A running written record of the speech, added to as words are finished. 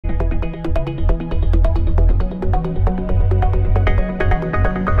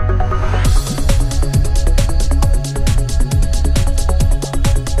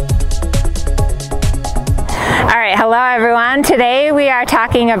are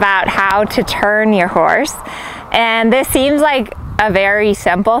talking about how to turn your horse, and this seems like a very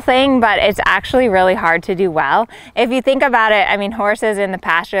simple thing, but it's actually really hard to do well. If you think about it, I mean, horses in the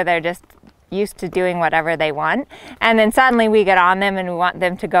pasture, they're just used to doing whatever they want, and then suddenly we get on them and we want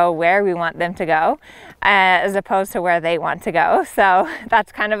them to go where we want them to go, as opposed to where they want to go. So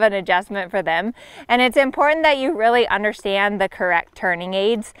that's kind of an adjustment for them, and it's important that you really understand the correct turning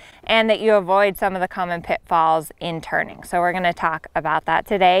aids and that you avoid some of the common pitfalls in turning. So we're going to talk about that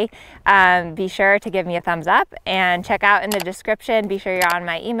today. Be sure to give me a thumbs up and check out in the description. Be sure you're on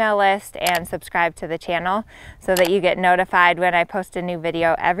my email list and subscribe to the channel so that you get notified when I post a new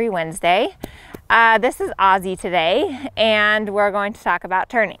video every Wednesday. This is Ozzy today, and we're going to talk about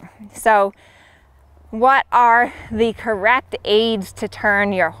turning. So what are the correct aids to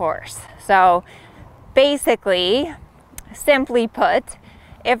turn your horse? So basically, simply put,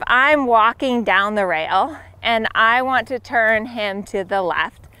 if I'm walking down the rail and I want to turn him to the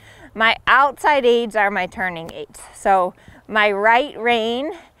left, my outside aids are my turning aids. So my right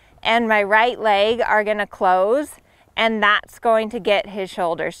rein and my right leg are going to close, and that's going to get his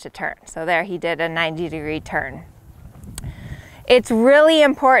shoulders to turn. So there, he did a 90-degree turn. It's really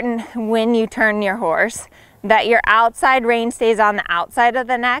important when you turn your horse that your outside rein stays on the outside of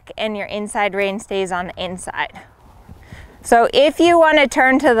the neck and your inside rein stays on the inside. So if you want to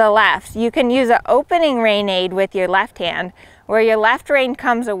turn to the left, you can use an opening rein aid with your left hand, where your left rein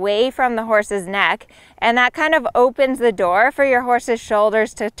comes away from the horse's neck, and that kind of opens the door for your horse's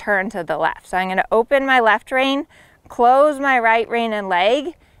shoulders to turn to the left. So I'm going to open my left rein, close my right rein and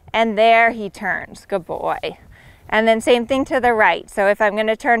leg, and there he turns. Good boy. And then same thing to the right. So if I'm going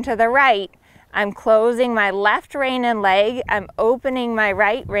to turn to the right, I'm closing my left rein and leg, I'm opening my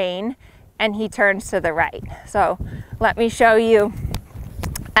right rein, and he turns to the right. So let me show you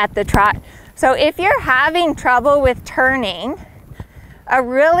at the trot. So if you're having trouble with turning, a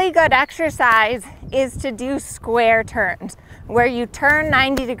really good exercise is to do square turns, where you turn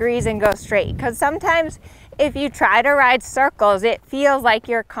 90 degrees and go straight. Because sometimes if you try to ride circles, it feels like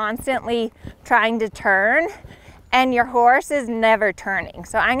you're constantly trying to turn and your horse is never turning.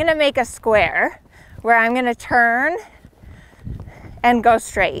 So I'm gonna make a square where I'm gonna turn and go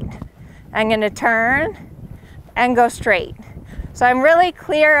straight. I'm gonna turn and go straight. So I'm really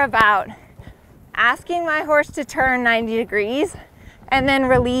clear about asking my horse to turn 90 degrees and then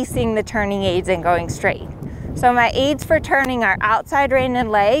releasing the turning aids and going straight. So my aids for turning are outside rein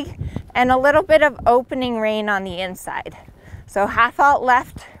and leg, and a little bit of opening rein on the inside. So half out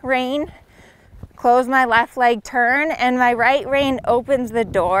left rein, close my left leg, turn, and my right rein opens the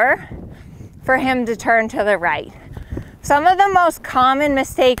door for him to turn to the right. Some of the most common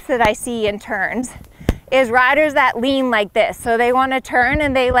mistakes that I see in turns is riders that lean like this. So they want to turn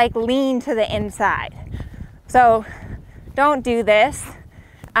and they like lean to the inside. So don't do this.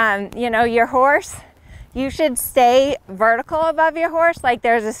 You know, your horse, you should stay vertical above your horse, like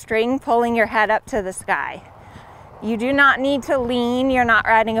there's a string pulling your head up to the sky. You do not need to lean, you're not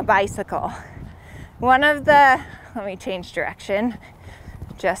riding a bicycle. Let me change direction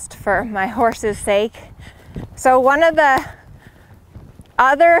just for my horse's sake. So one of the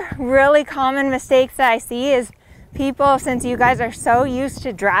other really common mistakes that I see is people, since you guys are so used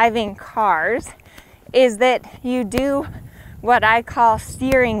to driving cars, is that you do what I call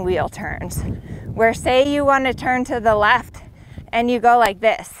steering wheel turns, where say you want to turn to the left and you go like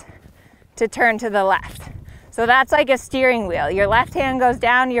this to turn to the left. So that's like a steering wheel. Your left hand goes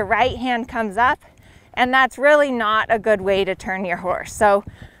down, your right hand comes up, and that's really not a good way to turn your horse. So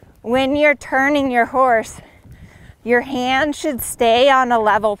when you're turning your horse, your hands should stay on a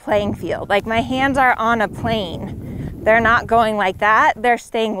level playing field. Like my hands are on a plane. They're not going like that, they're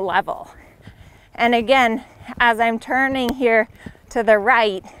staying level. And again, as I'm turning here to the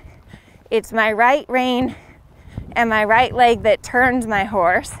right, it's my right rein and my right leg that turns my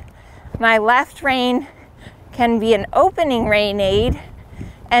horse. My left rein can be an opening rein aid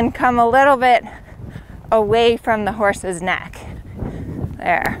and come a little bit away from the horse's neck.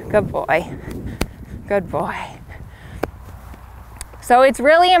 There, good boy, good boy. So it's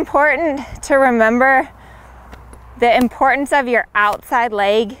really important to remember the importance of your outside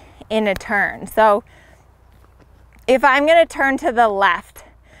leg in a turn. So if I'm going to turn to the left,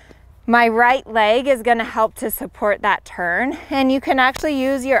 my right leg is going to help to support that turn, and you can actually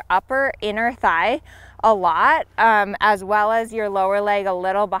use your upper inner thigh a lot, as well as your lower leg a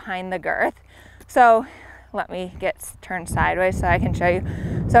little behind the girth. So let me get turned sideways so I can show you.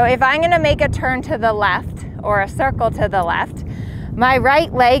 So if I'm going to make a turn to the left or a circle to the left, my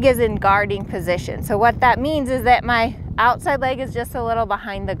right leg is in guarding position. So what that means is that my outside leg is just a little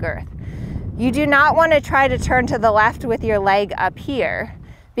behind the girth. You do not want to try to turn to the left with your leg up here,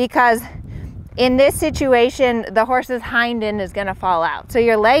 because in this situation, the horse's hind end is going to fall out. So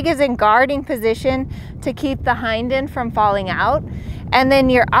your leg is in guarding position to keep the hind end from falling out. And then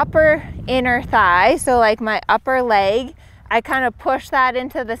your upper inner thigh, so like my upper leg, I kind of push that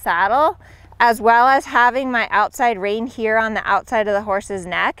into the saddle, as well as having my outside rein here on the outside of the horse's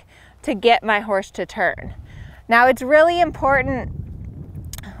neck to get my horse to turn. Now, it's really important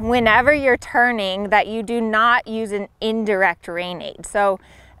whenever you're turning that you do not use an indirect rein aid. So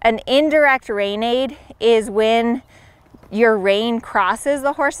an indirect rein aid is when your rein crosses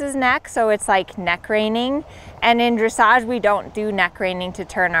the horse's neck, so it's like neck reining. And in dressage, we don't do neck reining to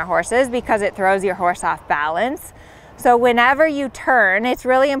turn our horses because it throws your horse off balance. So whenever you turn, it's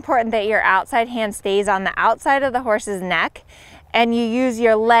really important that your outside hand stays on the outside of the horse's neck and you use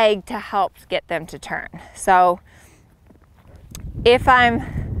your leg to help get them to turn. So if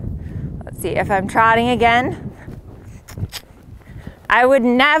I'm, let's see, if I'm trotting again, I would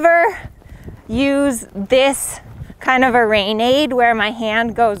never use this kind of a rein aid where my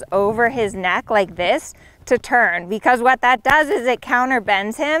hand goes over his neck like this to turn, because what that does is it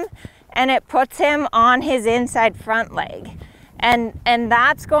counterbends him and it puts him on his inside front leg. And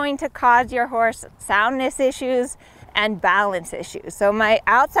that's going to cause your horse soundness issues and balance issues. So my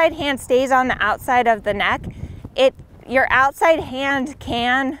outside hand stays on the outside of the neck. Your outside hand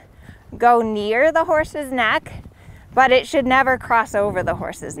can go near the horse's neck, but it should never cross over the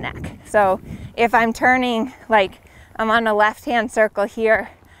horse's neck. So if I'm turning, like I'm on a left-hand circle here,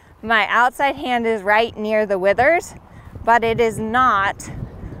 my outside hand is right near the withers, but it is not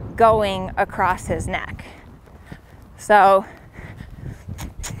going across his neck. So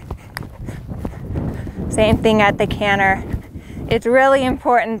same thing at the canter. It's really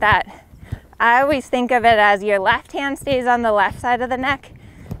important that I always think of it as your left hand stays on the left side of the neck,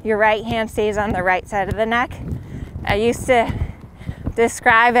 your right hand stays on the right side of the neck. I used to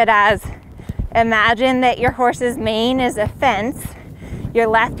describe it as, imagine that your horse's mane is a fence. Your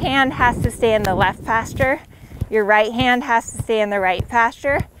left hand has to stay in the left pasture, your right hand has to stay in the right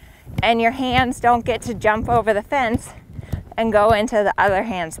pasture, and your hands don't get to jump over the fence and go into the other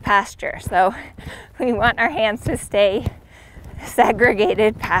hand's pasture. So we want our hands to stay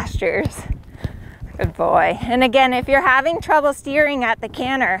segregated pastures. Good boy. And again, if you're having trouble steering at the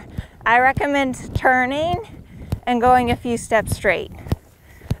canter, I recommend turning and going a few steps straight.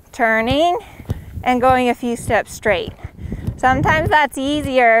 Turning and going a few steps straight. Sometimes that's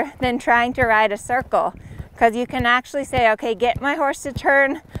easier than trying to ride a circle, because you can actually say, okay, get my horse to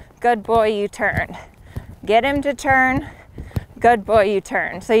turn, good boy, you turned. Get him to turn, good boy, you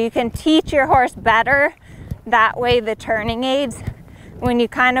turned. So you can teach your horse better that way, the turning aids, when you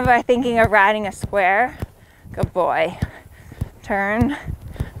kind of are thinking of riding a square. Good boy. Turn,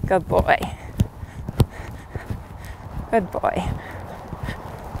 good boy. Good boy.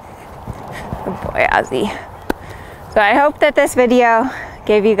 Good boy, Ozzy. So I hope that this video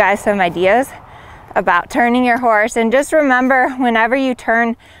gave you guys some ideas about turning your horse. And just remember, whenever you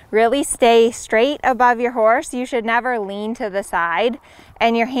turn, really stay straight above your horse. You should never lean to the side,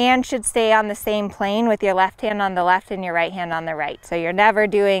 and your hand should stay on the same plane with your left hand on the left and your right hand on the right. So you're never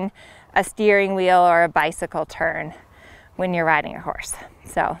doing a steering wheel or a bicycle turn when you're riding your horse.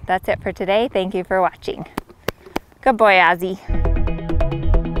 So that's it for today. Thank you for watching. Good boy, Ozzy.